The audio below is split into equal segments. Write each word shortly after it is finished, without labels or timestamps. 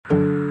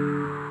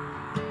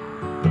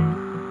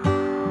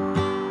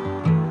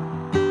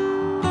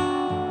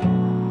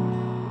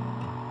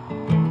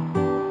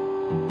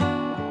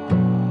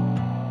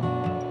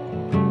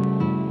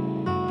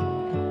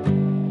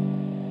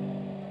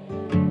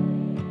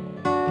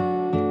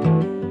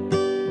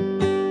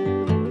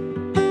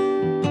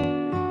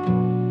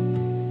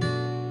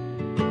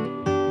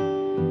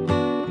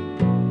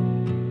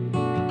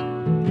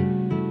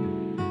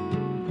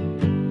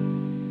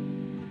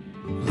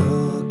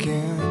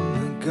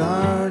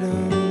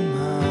garden,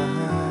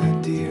 my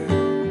dear.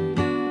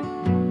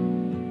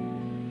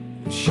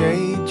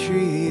 Shade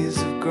trees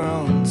have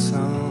grown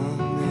some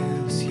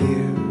this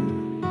year,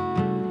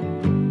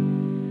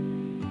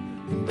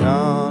 and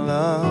all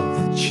of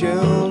the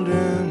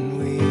children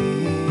we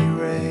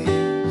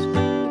raised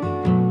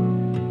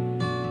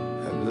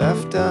have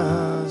left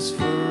us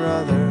for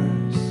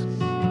others.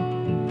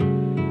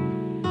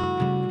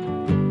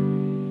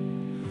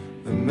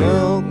 The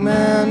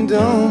milkman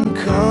don't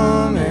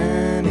come anymore.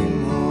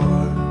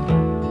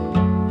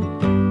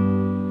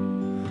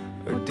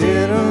 Or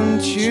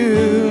didn't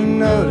you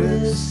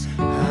notice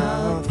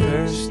how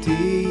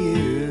thirsty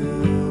you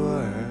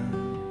were?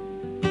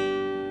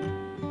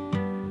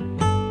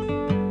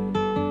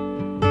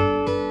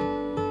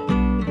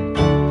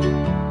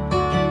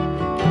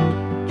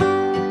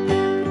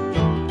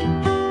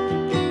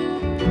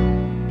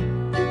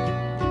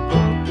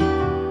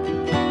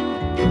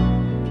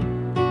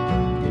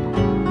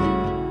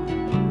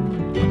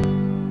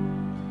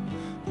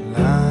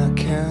 I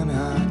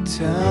cannot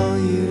tell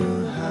you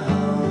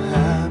how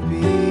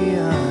happy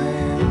I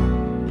am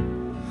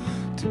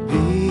to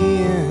be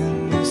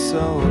in this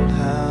old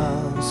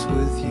house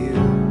with you.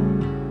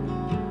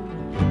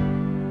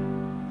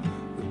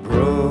 The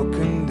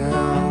broken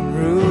down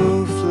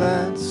roof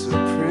lets a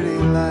pretty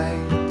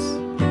light.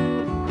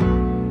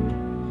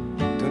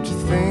 Don't you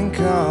think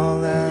all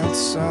that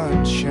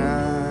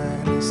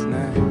sunshine is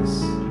nice?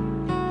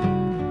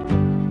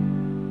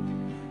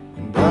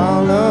 And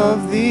all of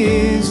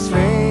these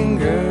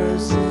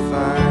fingers of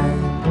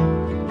fine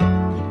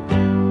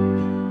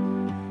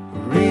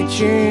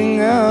reaching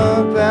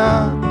up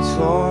out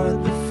toward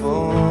the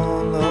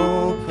full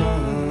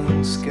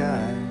open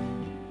sky.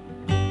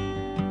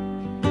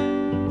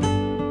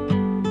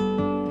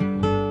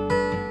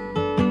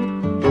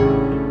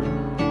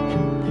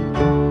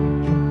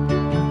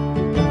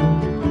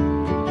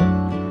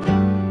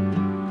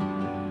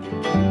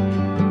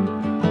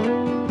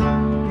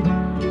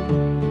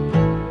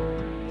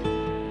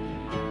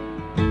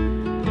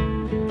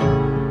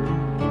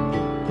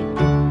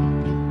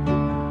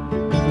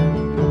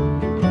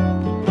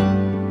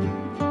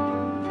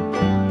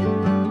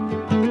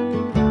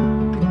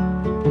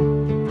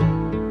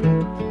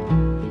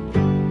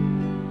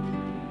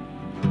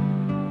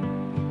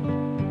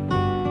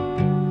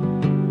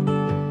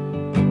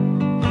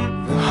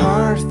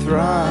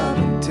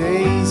 Heart-throbbing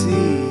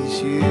daisies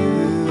you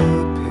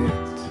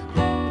picked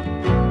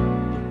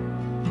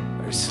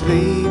are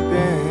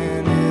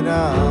sleeping it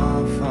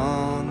off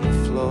on the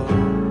floor.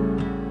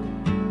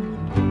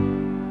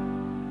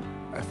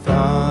 I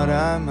thought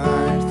I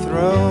might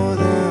throw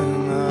them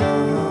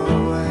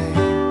away,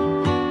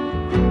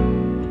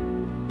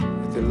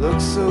 but they look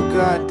so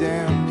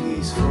goddamn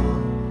peaceful.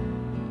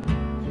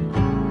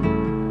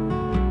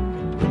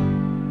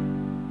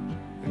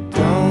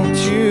 Don't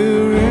you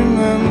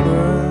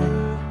remember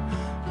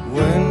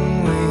when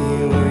we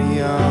were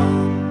young?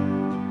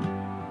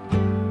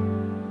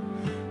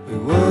 We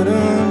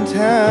wouldn't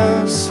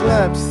have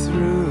slept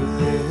through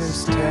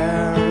this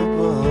terrible